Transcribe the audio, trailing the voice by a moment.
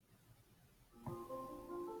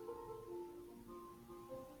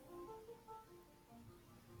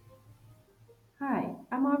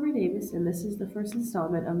Aubrey Davis, and this is the first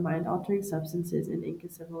installment of Mind Altering Substances in Inca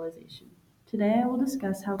Civilization. Today I will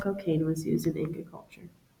discuss how cocaine was used in Inca culture.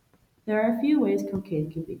 There are a few ways cocaine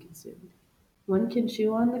can be consumed. One can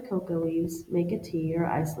chew on the coca leaves, make a tea, or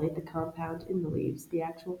isolate the compound in the leaves, the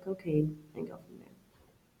actual cocaine, and go from there.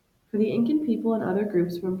 For the Incan people and other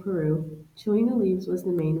groups from Peru, chewing the leaves was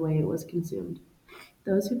the main way it was consumed.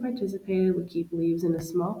 Those who participated would keep leaves in a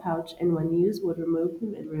small pouch and when used would remove the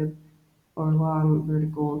midrib or long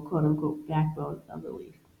vertical quote-unquote backbone of the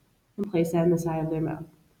leaf and place that in the side of their mouth.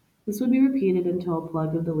 This would be repeated until a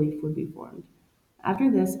plug of the leaf would be formed. After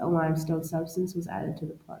this, a limestone substance was added to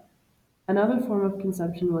the plug. Another form of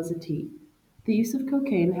consumption was a tea. The use of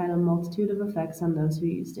cocaine had a multitude of effects on those who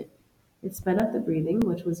used it. It sped up the breathing,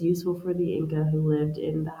 which was useful for the Inca who lived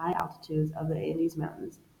in the high altitudes of the Andes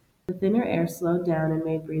Mountains. The thinner air slowed down and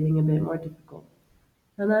made breathing a bit more difficult.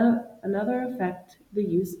 Another effect the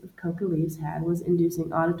use of coca leaves had was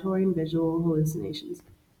inducing auditory and visual hallucinations,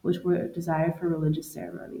 which were desired for religious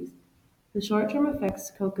ceremonies. The short-term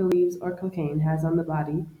effects coca leaves or cocaine has on the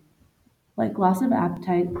body, like loss of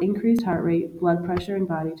appetite, increased heart rate, blood pressure and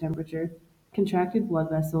body temperature, contracted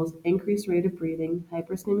blood vessels, increased rate of breathing,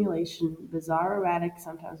 hyperstimulation, bizarre, erratic,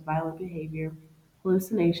 sometimes violent behavior,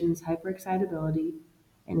 hallucinations, hyperexcitability,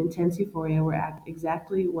 and intense euphoria were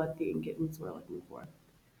exactly what the Incans were looking for.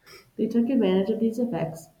 They took advantage of these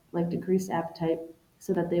effects, like decreased appetite,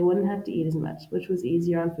 so that they wouldn't have to eat as much, which was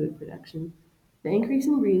easier on food production. The increase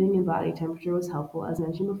in breathing and body temperature was helpful, as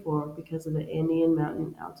mentioned before, because of the Andean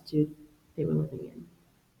mountain altitude they were living in.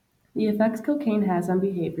 The effects cocaine has on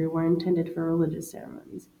behavior were intended for religious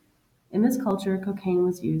ceremonies. In this culture, cocaine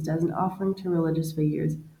was used as an offering to religious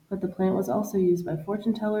figures, but the plant was also used by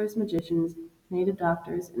fortune tellers, magicians, native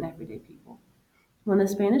doctors, and everyday people. When the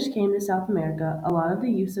Spanish came to South America, a lot of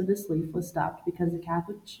the use of this leaf was stopped because the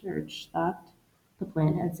Catholic Church thought the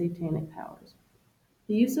plant had satanic powers.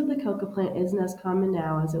 The use of the coca plant isn't as common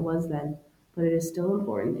now as it was then, but it is still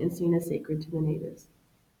important and seen as sacred to the natives.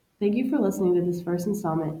 Thank you for listening to this first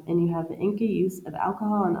installment, and you have the Inca use of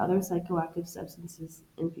alcohol and other psychoactive substances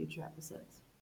in future episodes.